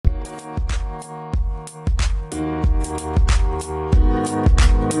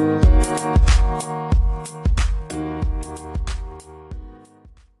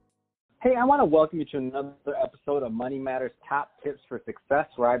want to welcome you to another episode of Money Matters Top Tips for Success,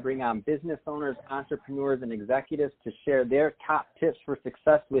 where I bring on business owners, entrepreneurs, and executives to share their top tips for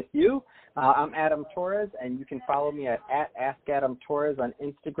success with you. I'm Adam Torres, and you can follow me at AskAdamTorres on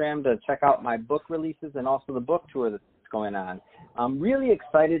Instagram to check out my book releases and also the book tour that's going on. I'm really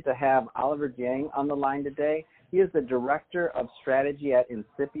excited to have Oliver Jiang on the line today. He is the Director of Strategy at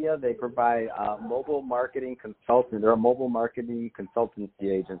Incipia. They provide mobile marketing consulting. They're a mobile marketing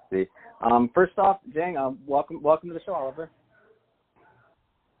consultancy agency. First off, Jiang, welcome to the show, Oliver.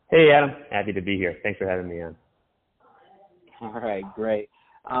 Hey, Adam. Happy to be here. Thanks for having me on. All right, great.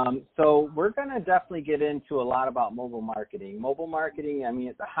 So we're going to definitely get into a lot about mobile marketing. Mobile marketing, I mean,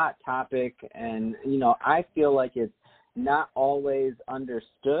 it's a hot topic, and, I feel like it's not always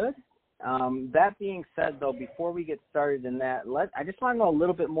understood. That being said, though, before we get started in that, I just want to know a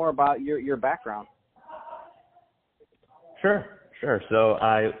little bit more about your background. Sure. So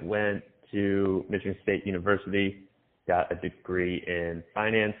I went to Michigan State University, got a degree in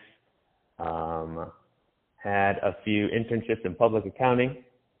finance, had a few internships in public accounting,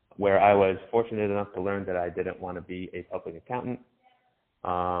 where I was fortunate enough to learn that I didn't want to be a public accountant.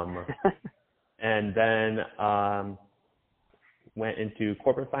 And then went into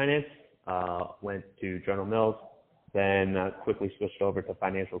corporate finance. Went to General Mills, then quickly switched over to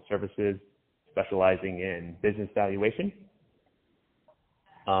financial services, specializing in business valuation.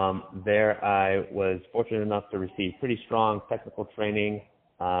 There I was fortunate enough to receive pretty strong technical training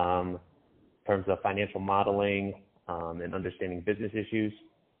in terms of financial modeling and understanding business issues,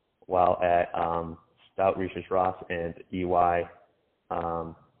 while at Stout, Research Ross, and EY.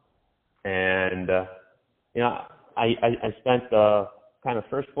 I spent the kind of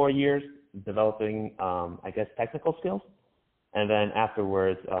first 4 years developing, technical skills, and then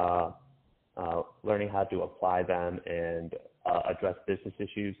afterwards learning how to apply them and address business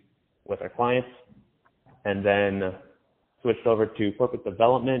issues with our clients, and then switched over to corporate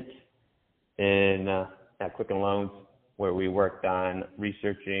development at Quicken Loans, where we worked on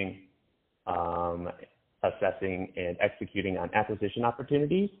researching, assessing, and executing on acquisition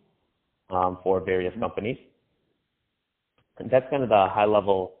opportunities for various companies. And that's kind of the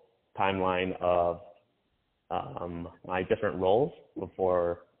high-level timeline of my different roles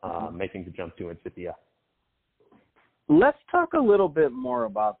before making the jump to Incipia. Let's talk a little bit more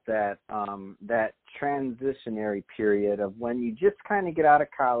about that that transitionary period of when you just kind of get out of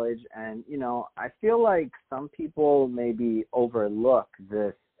college, and I feel like some people maybe overlook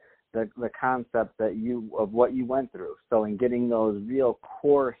the concept of what you went through. So in getting those real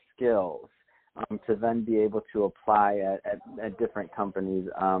core skills to then be able to apply at different companies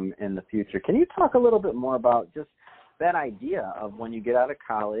in the future. Can you talk a little bit more about just that idea of when you get out of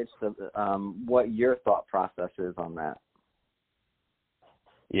college, what your thought process is on that?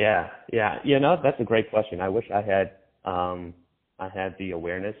 Yeah. That's a great question. I wish I had the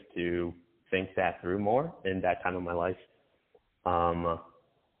awareness to think that through more in that time of my life. I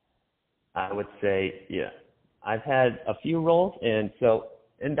would say, I've had a few roles, and so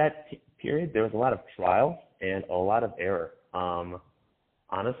in that period, there was a lot of trial and a lot of error.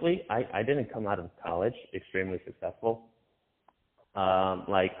 Honestly, I didn't come out of college extremely successful.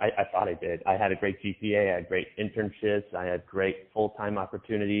 I thought I did. I had a great GPA, I had great internships, I had great full-time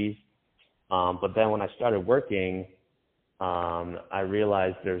opportunities. But then when I started working, I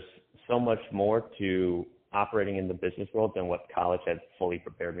realized there's so much more to operating in the business world than what college had fully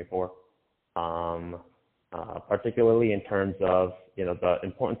prepared me for. Particularly in terms of, the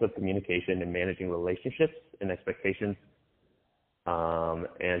importance of communication and managing relationships and expectations.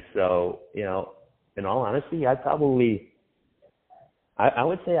 And so, in all honesty, I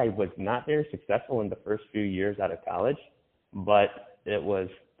would say I was not very successful in the first few years out of college, but it was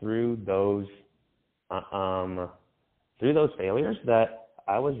through those failures that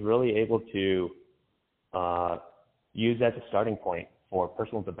I was really able to use as a starting point for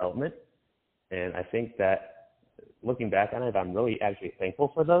personal development. And I think that looking back on it, I'm really actually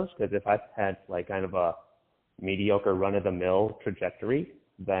thankful for those, because if I had kind of a mediocre run-of-the-mill trajectory,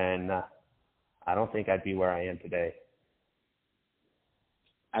 then I don't think I'd be where I am today.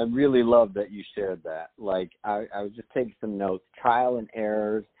 I really love that you shared that. I was just taking some notes, trial and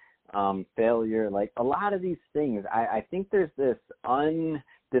errors, failure, a lot of these things. I think there's this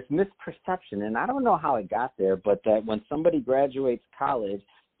misperception, and I don't know how it got there, but that when somebody graduates college,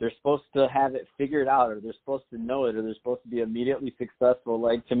 they're supposed to have it figured out, or they're supposed to know it, or they're supposed to be immediately successful.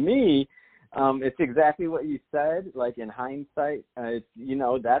 To me, it's exactly what you said. In hindsight,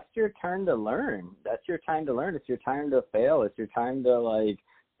 that's your turn to learn. That's your time to learn. It's your time to fail. It's your time to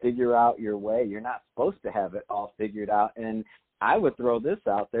figure out your way. You're not supposed to have it all figured out. And I would throw this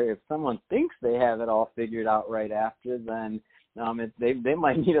out there. If someone thinks they have it all figured out right after, then they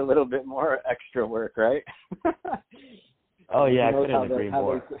might need a little bit more extra work, right? Oh yeah, I couldn't agree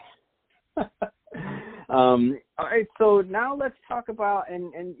more. All right, so now let's talk about,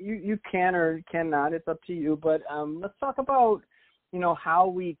 and you can or cannot, it's up to you, but let's talk about,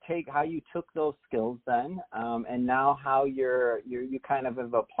 how you took those skills then, and now how you kind of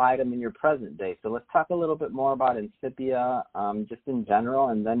have applied them in your present day. So let's talk a little bit more about Incipia, just in general,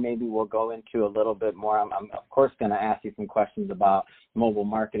 and then maybe we'll go into a little bit more. I'm of course going to ask you some questions about mobile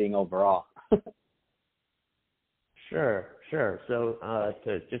marketing overall. Sure. So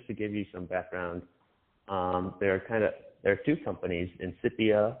just to give you some background, there are two companies,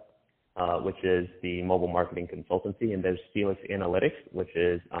 Incipia, which is the mobile marketing consultancy, and there's Felix Analytics, which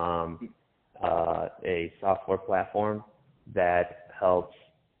is a software platform that helps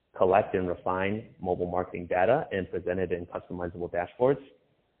collect and refine mobile marketing data and present it in customizable dashboards.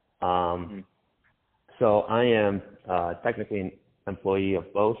 So I am technically an employee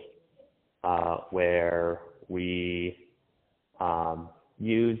of both, where we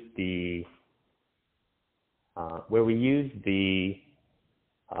use the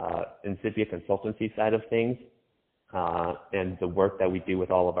Incipia consultancy side of things, and the work that we do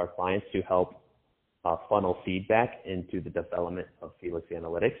with all of our clients to help funnel feedback into the development of Felix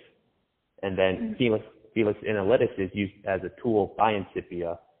Analytics. And then Felix Analytics is used as a tool by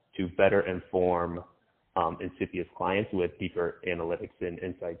Incipia to better inform Incipia's clients with deeper analytics and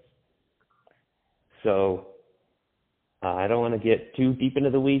insights. So I don't want to get too deep into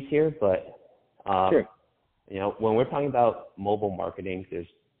the weeds here, but sure. When we're talking about mobile marketing,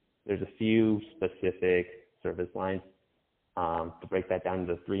 there's a few specific service lines. To break that down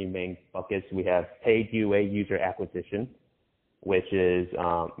into three main buckets, we have paid UA, user acquisition, which is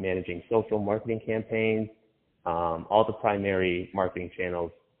managing social marketing campaigns, all the primary marketing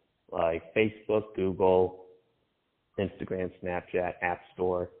channels like Facebook, Google, Instagram, Snapchat, App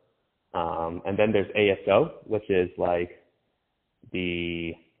Store. And then there's ASO, which is like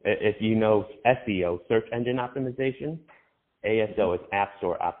if you know SEO, search engine optimization, ASO is App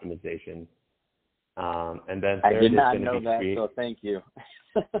Store optimization. And then I did not know that, so thank you.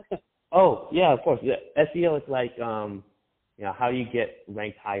 Oh, yeah, of course. Yeah. SEO is like, how you get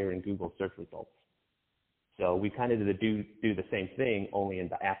ranked higher in Google search results. So we kind of do the same thing, only in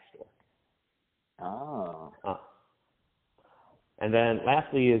the App Store. Oh. And then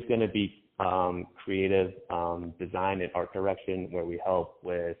lastly is going to be creative design and art direction, where we help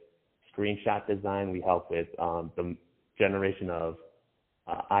with screenshot design. We help with the generation of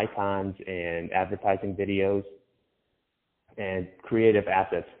icons and advertising videos and creative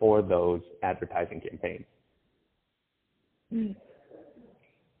assets for those advertising campaigns.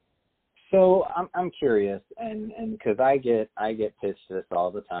 So I'm curious, and because I get pitched this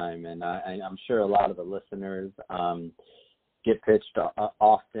all the time, and I'm sure a lot of the listeners get pitched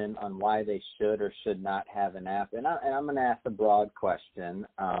often on why they should or should not have an app. And I'm going to ask a broad question,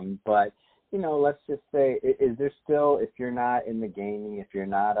 but let's just say, is there still, if you're not in the gaming, if you're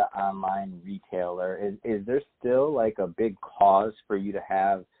not an online retailer, is there still like a big cause for you to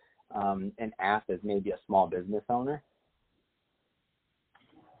have an app as maybe a small business owner?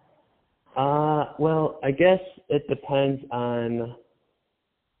 Well, I guess it depends on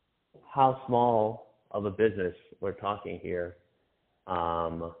how small of a business we're talking here,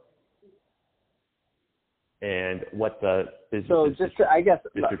 and what the business. So just to, I guess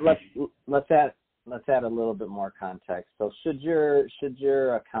let's add a little bit more context. So should your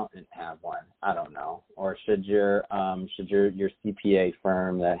accountant have one? I don't know. Or should your CPA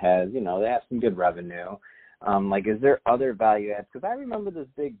firm that has, they have some good revenue. Is there other value adds? Because I remember this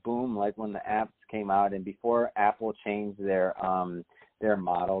big boom, like when the apps came out, and before Apple changed their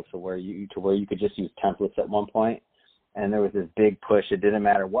model to where you could just use templates at one point, and there was this big push. It didn't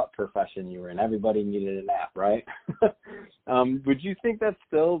matter what profession you were in; everybody needed an app, right? Would you think that's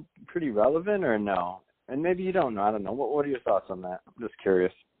still pretty relevant, or no? And maybe you don't know. I don't know. What are your thoughts on that? I'm just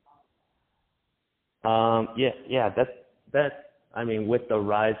curious. Yeah. That's. I mean, with the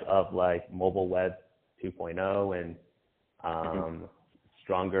rise of like mobile web 2.0 and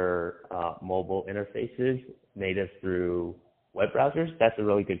stronger mobile interfaces native through web browsers, that's a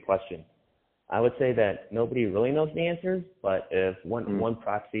really good question. I would say that nobody really knows the answers, but if one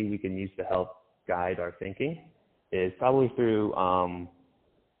proxy we can use to help guide our thinking is probably through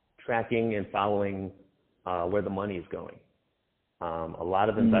tracking and following where the money is going. A lot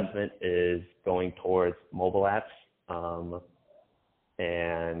of investment is going towards mobile apps,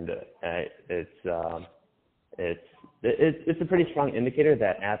 and it's a pretty strong indicator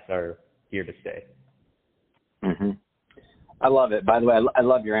that apps are here to stay. I love it. By the way, I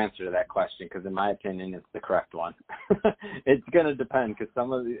love your answer to that question because, in my opinion, it's the correct one. It's going to depend because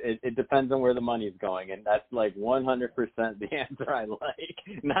it depends on where the money's going, and that's like 100% the answer I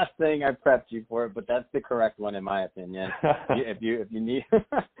like. Not saying I prepped you for it, but that's the correct one in my opinion. If you need,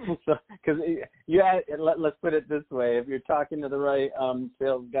 so because let's put it this way: if you're talking to the right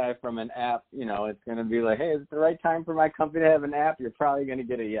sales guy from an app, it's going to be like, hey, is it the right time for my company to have an app? You're probably going to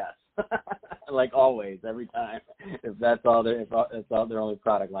get a yes. Like always, every time, if that's all their only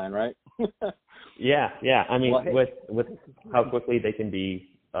product line, right? Yeah. I mean, well, with how quickly they can be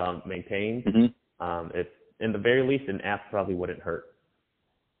maintained, if in the very least an app probably wouldn't hurt.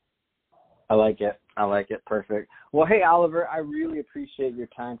 I like it. Perfect. Well, hey, Oliver, I really appreciate your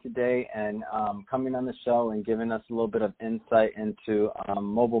time today and coming on the show and giving us a little bit of insight into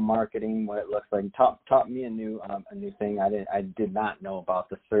mobile marketing, what it looks like. Taught me a new thing I did not know about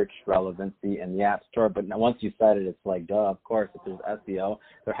the search relevancy in the App Store. But once you said it, it's like, duh, of course, if there's SEO,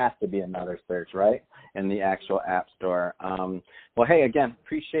 there has to be another search, right, in the actual App Store. Well, hey, again,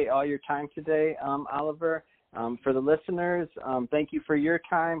 appreciate all your time today, Oliver. For the listeners, thank you for your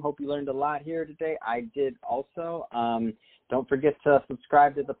time. Hope you learned a lot here today. I did also. Don't forget to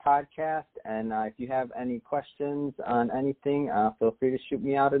subscribe to the podcast. And if you have any questions on anything, feel free to shoot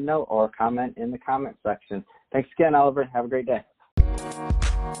me out a note or comment in the comment section. Thanks again, Oliver. Have a great day.